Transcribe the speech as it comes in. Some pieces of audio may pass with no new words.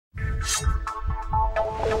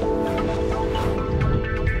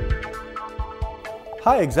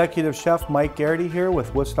Hi, Executive Chef Mike Garrity here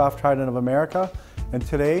with Wusthof Trident of America, and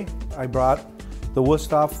today I brought the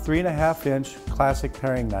Wusthof 3.5-inch classic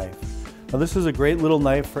paring knife. Now this is a great little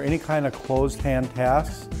knife for any kind of closed hand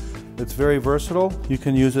tasks. It's very versatile. You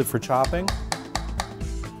can use it for chopping.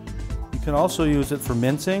 You can also use it for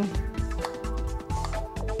mincing.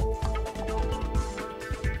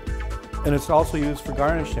 And it's also used for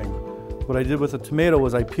garnishing. What I did with the tomato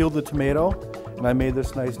was I peeled the tomato and I made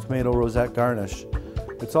this nice tomato rosette garnish.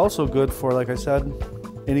 It's also good for, like I said,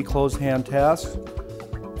 any closed hand task.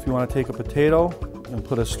 If you want to take a potato and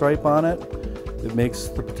put a stripe on it, it makes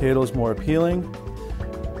the potatoes more appealing.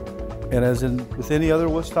 And as in with any other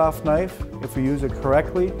Wusthof knife, if you use it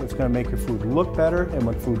correctly, it's going to make your food look better, and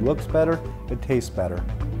when food looks better, it tastes better.